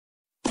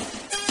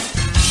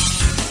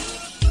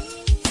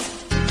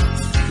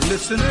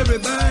Listen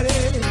everybody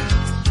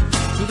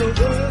to the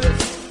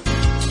words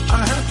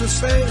I have to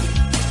say.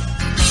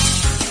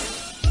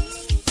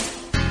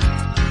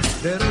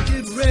 Better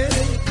get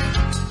ready.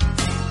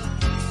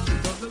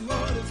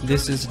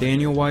 This is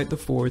Daniel White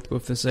IV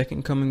with the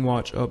Second Coming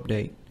Watch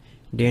update.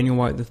 Daniel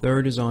White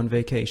III is on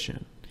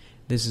vacation.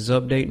 This is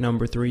update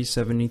number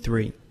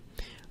 373.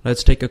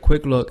 Let's take a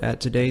quick look at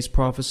today's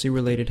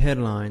prophecy-related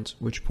headlines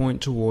which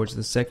point towards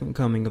the second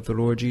coming of the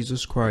Lord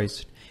Jesus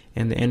Christ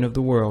and the end of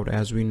the world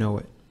as we know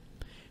it.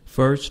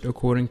 First,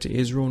 according to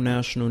Israel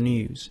National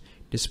News,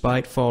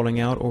 despite falling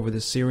out over the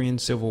Syrian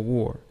civil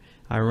war,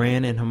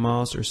 Iran and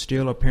Hamas are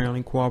still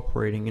apparently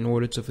cooperating in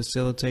order to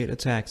facilitate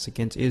attacks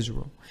against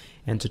Israel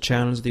and to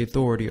challenge the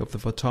authority of the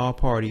Fatah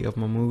party of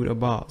Mahmoud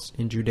Abbas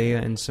in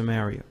Judea and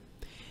Samaria.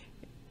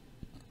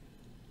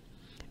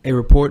 A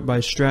report by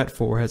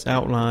Stratfor has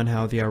outlined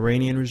how the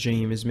Iranian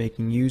regime is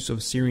making use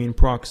of Syrian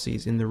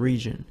proxies in the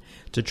region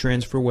to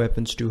transfer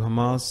weapons to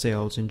Hamas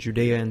cells in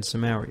Judea and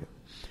Samaria.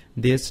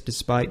 This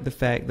despite the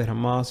fact that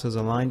Hamas has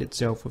aligned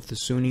itself with the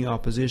Sunni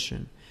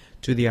opposition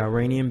to the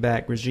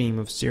Iranian-backed regime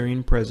of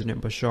Syrian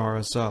President Bashar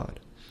Assad.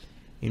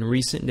 In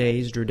recent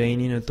days,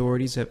 Jordanian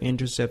authorities have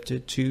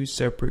intercepted two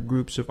separate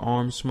groups of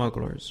armed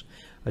smugglers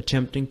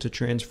attempting to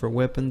transfer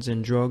weapons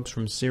and drugs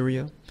from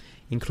Syria,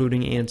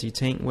 including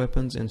anti-tank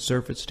weapons and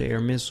surface-to-air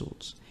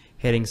missiles,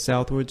 heading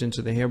southwards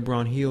into the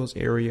Hebron Hills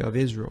area of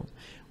Israel,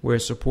 where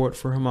support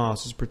for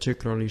Hamas is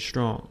particularly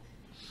strong.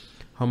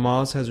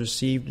 Hamas has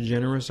received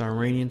generous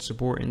Iranian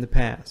support in the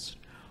past,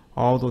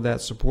 although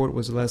that support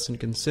was lessened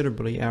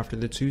considerably after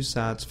the two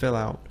sides fell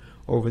out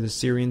over the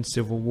Syrian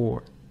civil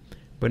war.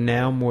 But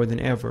now, more than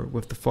ever,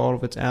 with the fall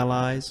of its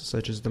allies,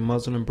 such as the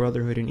Muslim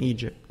Brotherhood in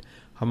Egypt,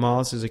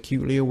 Hamas is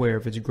acutely aware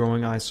of its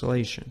growing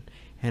isolation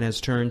and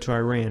has turned to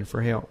Iran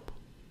for help.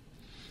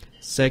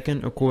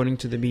 Second, according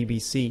to the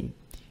BBC,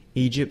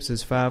 Egypt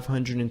says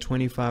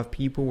 525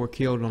 people were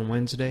killed on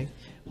Wednesday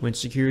when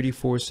security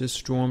forces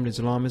stormed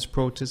Islamist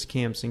protest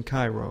camps in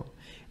Cairo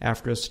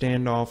after a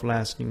standoff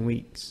lasting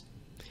weeks.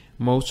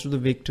 Most of the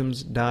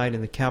victims died in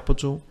the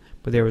capital,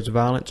 but there was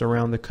violence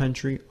around the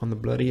country on the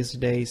bloodiest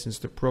day since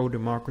the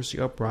pro-democracy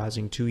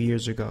uprising 2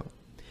 years ago.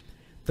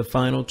 The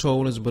final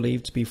toll is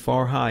believed to be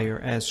far higher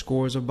as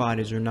scores of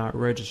bodies are not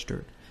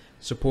registered.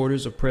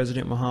 Supporters of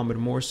President Mohamed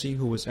Morsi,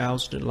 who was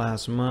ousted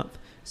last month,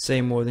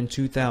 say more than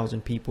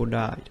 2,000 people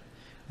died.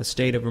 A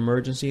state of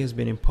emergency has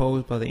been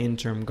imposed by the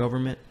interim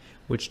government,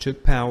 which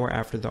took power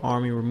after the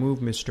army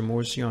removed Mr.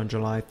 Morsi on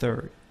July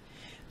 3rd.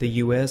 The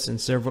U.S. and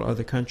several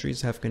other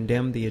countries have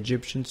condemned the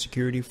Egyptian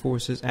security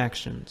forces'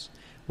 actions,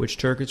 which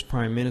Turkish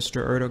Prime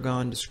Minister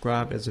Erdogan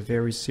described as a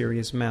very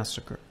serious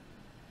massacre.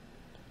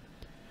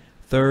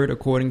 Third,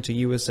 according to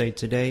USA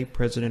Today,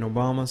 President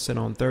Obama said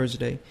on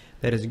Thursday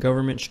that his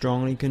government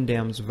strongly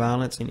condemns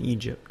violence in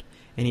Egypt,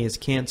 and he is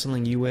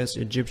canceling U.S.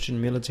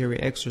 Egyptian military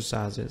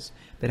exercises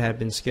that had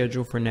been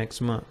scheduled for next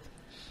month.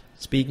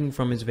 Speaking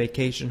from his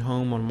vacation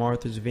home on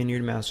Martha's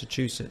Vineyard,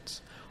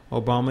 Massachusetts,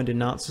 Obama did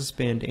not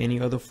suspend any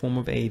other form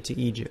of aid to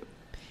Egypt.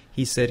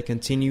 He said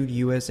continued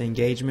U.S.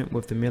 engagement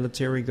with the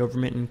military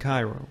government in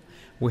Cairo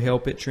will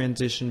help it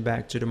transition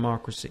back to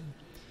democracy.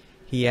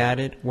 He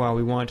added, while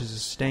we want to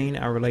sustain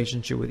our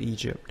relationship with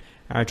Egypt,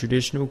 our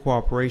traditional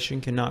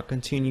cooperation cannot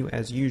continue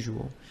as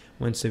usual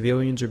when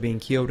civilians are being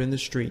killed in the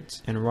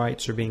streets and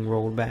rights are being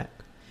rolled back.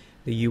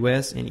 The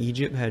U.S. and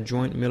Egypt had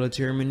joint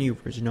military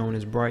maneuvers known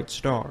as Bright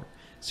Star,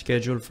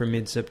 scheduled for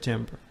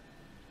mid-September.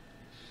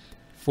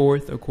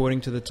 Fourth,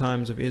 according to the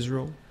Times of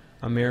Israel,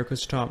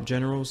 America's top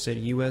generals said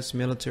U.S.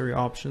 military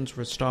options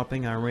for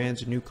stopping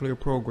Iran's nuclear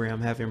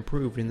program have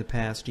improved in the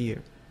past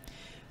year.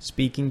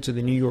 Speaking to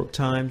the New York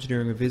Times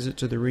during a visit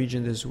to the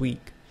region this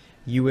week,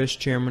 U.S.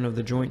 Chairman of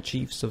the Joint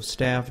Chiefs of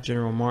Staff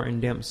General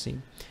Martin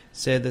Dempsey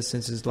said that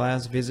since his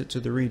last visit to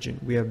the region,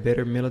 we have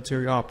better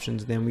military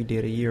options than we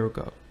did a year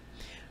ago.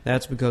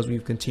 That's because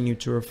we've continued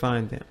to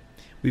refine them.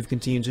 We've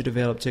continued to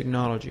develop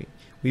technology.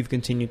 We've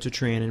continued to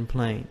train and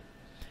plan.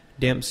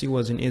 Dempsey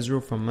was in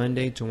Israel from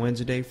Monday to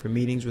Wednesday for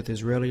meetings with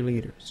Israeli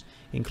leaders,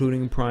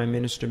 including Prime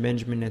Minister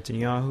Benjamin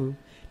Netanyahu,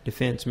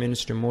 Defense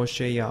Minister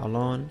Moshe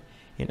Ya'alon,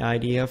 and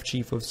IDF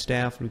Chief of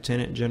Staff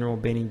Lieutenant General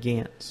Benny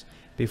Gantz,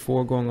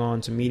 before going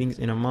on to meetings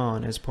in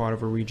Amman as part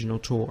of a regional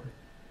tour.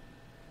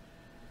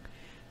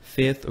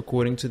 Fifth,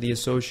 according to the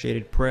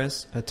Associated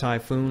Press, a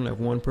typhoon left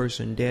one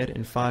person dead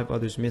and 5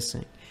 others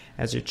missing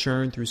as it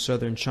churned through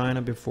southern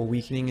China before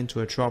weakening into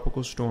a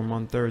tropical storm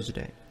on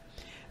Thursday.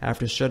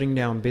 After shutting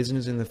down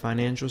business in the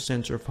financial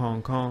center of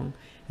Hong Kong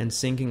and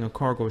sinking a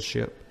cargo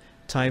ship,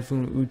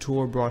 Typhoon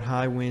Utor brought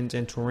high winds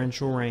and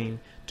torrential rain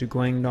to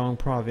Guangdong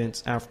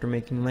province after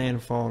making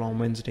landfall on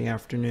Wednesday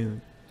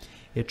afternoon.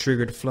 It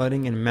triggered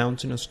flooding and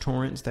mountainous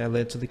torrents that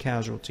led to the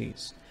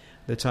casualties.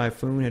 The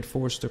typhoon had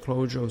forced the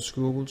closure of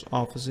schools,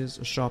 offices,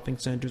 shopping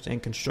centers,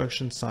 and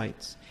construction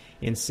sites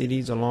in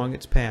cities along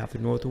its path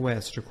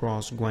northwest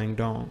across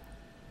Guangdong.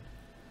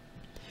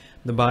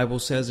 The Bible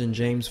says in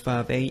James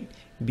 5:8,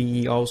 "Be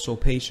ye also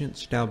patient,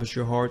 establish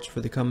your hearts,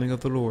 for the coming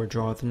of the Lord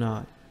draweth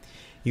nigh."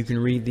 You can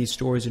read these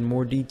stories in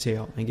more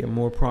detail and get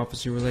more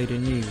prophecy-related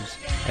news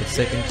at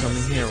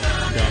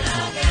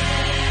secondcomingherald.com.